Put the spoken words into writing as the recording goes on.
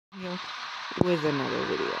here with another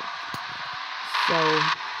video. So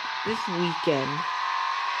this weekend,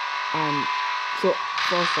 so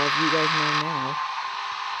first off, you guys know now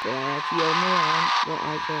that I actually own the land where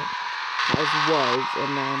Ica house was,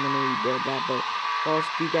 and now I'm gonna rebuild that. But first,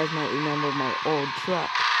 you guys might remember my old truck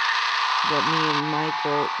that me and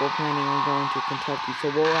Michael were planning on going to Kentucky.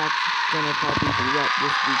 So we're actually gonna probably do that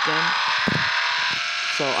this weekend.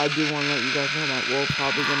 So I do want to let you guys know that we're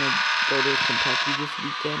probably gonna go to Kentucky this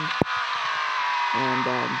weekend and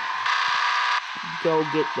go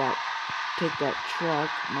get that, take that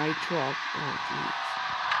truck, my truck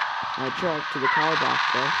to the car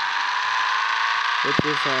doctor, which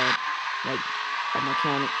is like a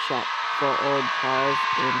mechanic shop for old cars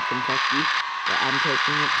in Kentucky that I'm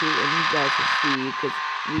taking it to, and you guys will see because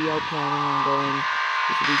we are planning on going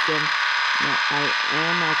this weekend. Now I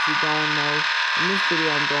am actually going though. In this video,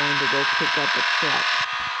 I'm going to go pick up a truck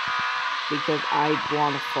because I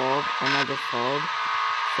want a Ford, another Ford.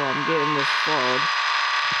 So I'm getting this Ford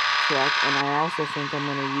truck, and I also think I'm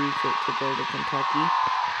going to use it to go to Kentucky.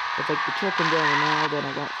 It's like the truck I'm driving now that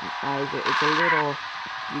I got from Isaac. It's a little,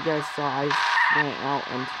 you guys saw I went out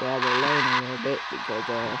into the other lane a little bit because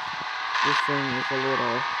this thing is a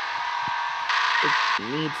little, it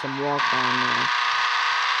needs some work on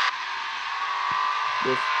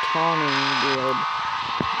this turning wheel,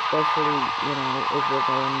 especially, you know, if we're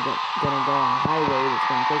gonna go on a highway, it's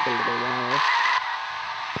gonna take a little while.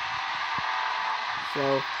 So,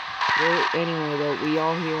 anyway though, we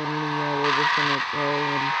all here in Leo, we're just gonna go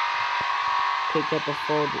and pick up a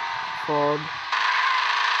Ford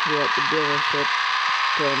here at the dealership,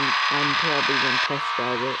 and I'm probably gonna test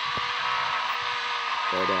drive it,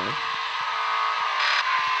 but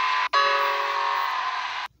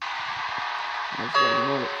I just got a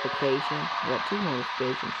notification. I got 2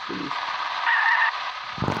 notifications, please.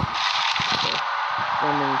 Okay.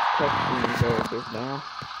 Someone's texting me there just now.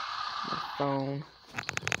 My phone.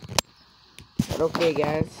 But okay,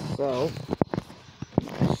 guys, so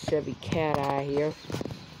my Chevy Cat Eye here.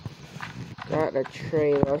 Got a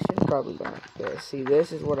trailer. I should probably go like this. See,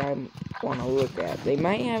 this is what I want to look at. They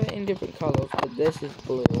might have it in different colors, but this is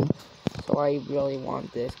blue. So I really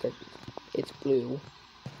want this because it's blue.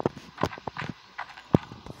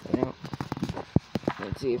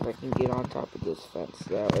 Let's see if I can get on top of this fence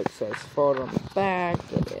though. It says Ford on the back,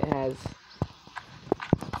 but it has,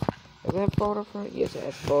 does it have Ford up front? Yes, it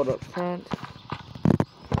has Ford up front.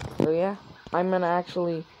 So yeah, I might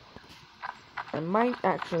actually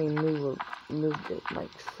move my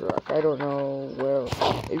truck. I don't know where,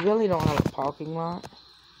 they really don't have a parking lot.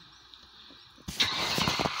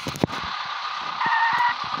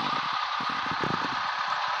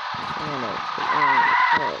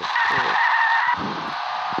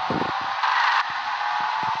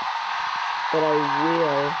 But I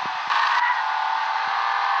will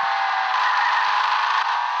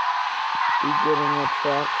be getting a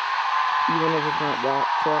truck, even if it's not that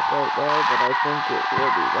truck right there, but I think it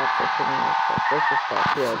will be. That's a pretty nice truck. This is back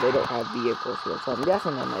here. They don't have vehicles here, so I'm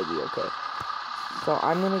guessing that might be okay. So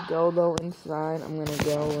I'm gonna go though inside. I'm gonna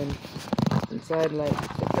go inside like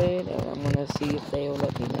the bed, and I'm gonna see if they will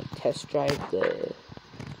let me like test drive the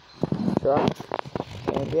truck.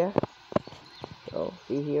 And yeah, so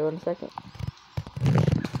see you here in a second.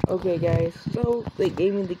 Okay guys, so they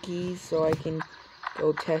gave me the keys so I can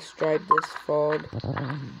go test drive this Ford.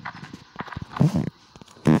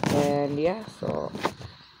 And yeah, so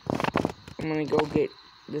I'm gonna go get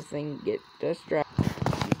this thing, get test drive.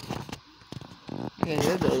 Okay,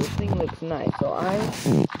 there it goes. This thing looks nice, so I'm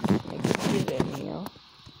gonna get in here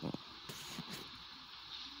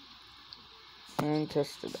and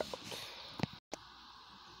test it out.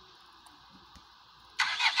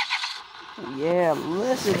 Yeah,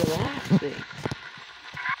 listen to that thing.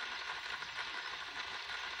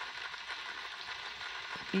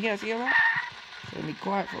 You guys hear that? It's gonna be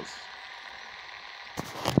quiet, folks.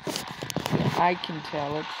 Yeah, I can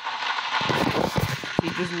tell it. You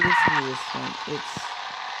just listen to this thing. It's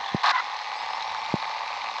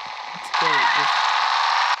great.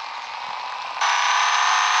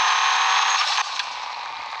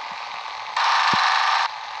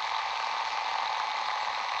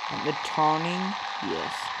 And the turning,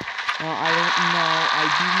 yes. Now I don't know. I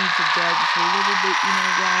do need to drag this a little bit, you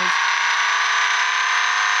know, guys.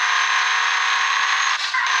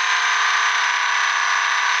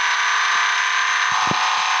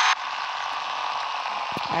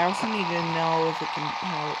 I also need to know if it can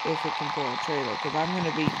pull a trailer, because I'm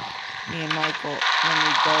gonna be, me and Michael, when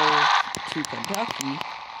we go to Kentucky,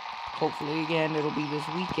 hopefully again it'll be this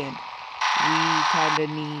weekend. We kind of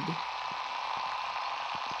need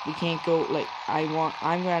we can't go, like,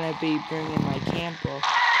 I'm gonna be bringing my camper.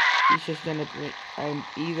 He's just gonna bring,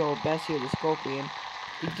 either Bessie or the Scorpion.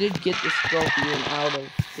 We did get the Scorpion out of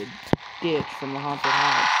the ditch from the haunted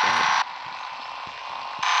house, so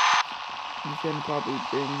he's gonna probably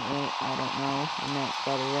bring it, I don't know. I know it's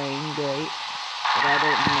about to rain, great. But I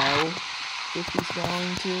don't know if he's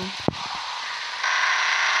going to.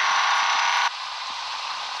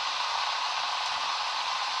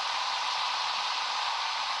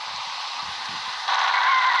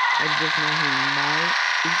 I just know he might.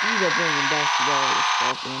 He's either bringing Bessie or the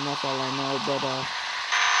Scorpion, that's all I know, but,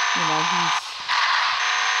 you know,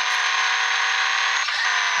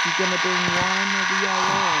 he's gonna bring one of the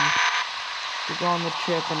other, to go on the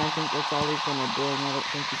trip, and I think that's all he's gonna bring. I don't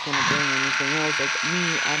think he's gonna bring anything else. Like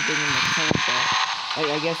me, I'm bringing the camper.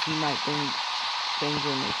 Like, I guess he might bring things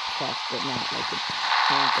in his truck, but not like a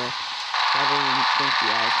camper. I don't even think he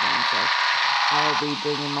has one, so I'll be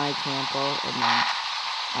bringing my camper, and then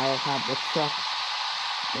I'll have the truck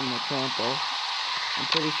in the camper. I'm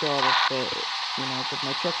pretty sure it'll fit, you know, because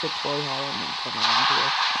my truck's a toy haul, and then come around here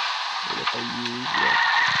with a use, yeah.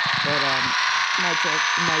 But, my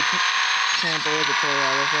camper is a toy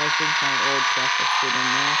hauler, so I think my old truck will fit in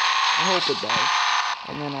there. I hope it does.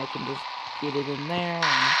 And then I can just get it in there,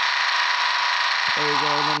 and there we go.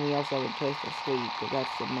 And then we also have a place to sleep, because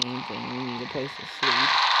that's the main thing. We need a place to sleep.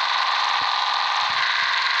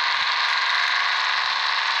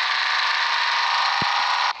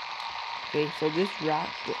 Okay, so this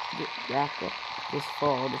this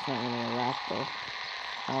fall, it's not really a raptor.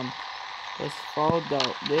 This fall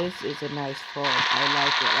though, this is a nice fall. I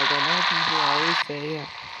like it. Like, I know people always say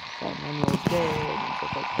that Emerald dead and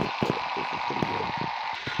stuff like this, but this is pretty good.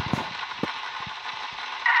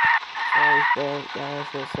 Sorry guys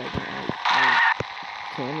for a second. My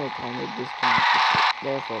camera kind of disconnected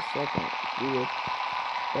there for a second. It's weird.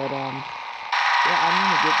 But yeah, I'm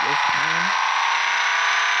gonna get this time.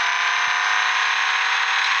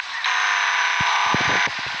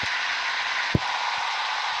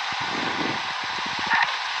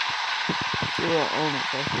 You're an owner,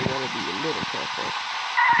 so you gotta be a little careful.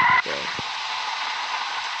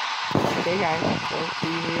 Okay guys, so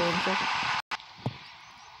see you here in a second.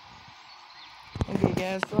 Okay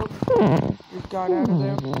guys, so just got out of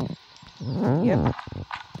there. Yep.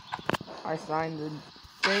 I signed the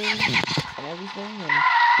thing and everything, and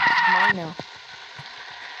it's mine now.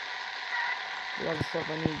 The other stuff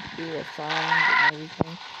I need to do, I signed and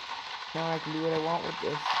everything. Now I can do what I want with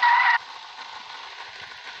this.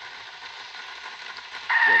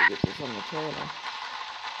 Gotta get this on the trailer.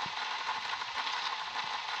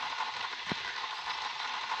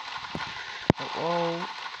 Whoa.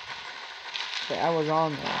 Okay, I was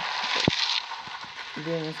on there. But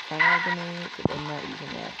then it's kind of like an idiot, but I'm not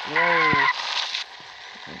using that. Whoa.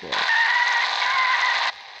 Okay.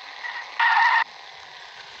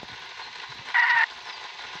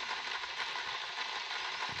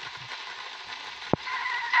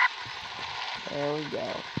 There we go.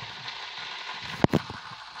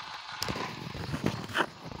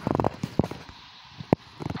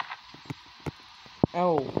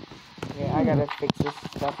 Oh, yeah, I gotta fix this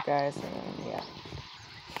stuff, guys, and yeah.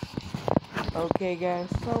 Okay, guys,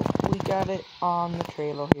 so we got it on the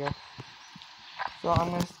trailer here. So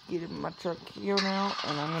I'm gonna get in my truck here now,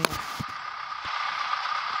 and I'm gonna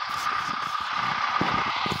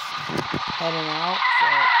heading out, so.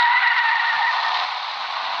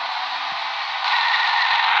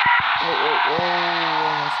 Whoa,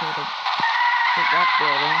 almost hit that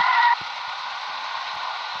building.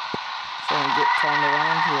 So I get turned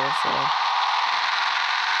around here, so.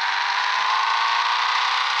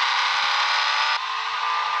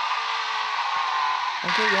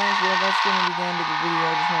 Okay guys, well that's gonna be the end of the video.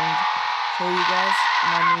 I just wanted to show you guys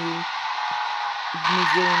me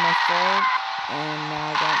getting my Ford, and now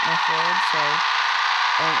I got my Ford, so.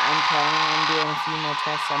 And I'm planning on doing a few more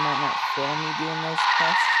tests. I might not film me doing those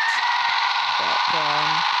tests, but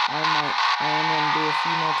I am gonna do a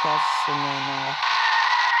few more tests, and then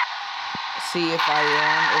see if I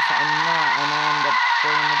am. If I'm not, I might end up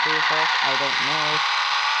bringing the Blue Hulk. I don't know.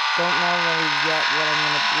 Don't know really yet what I'm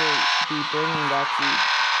gonna be bringing to actually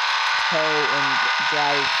tow and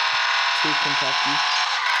drive to Kentucky.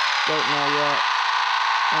 Don't know yet.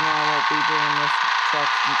 And I won't be bringing this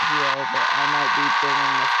truck here, but I might be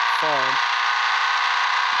bringing the Ford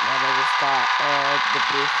that I just got, or the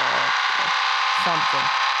Blue Hulk, or something.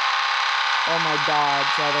 Or my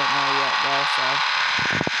Dodge, I don't know yet though, so.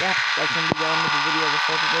 Yeah, that's gonna be the end of the video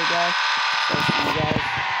for today, guys. So see you guys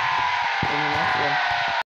in the next one.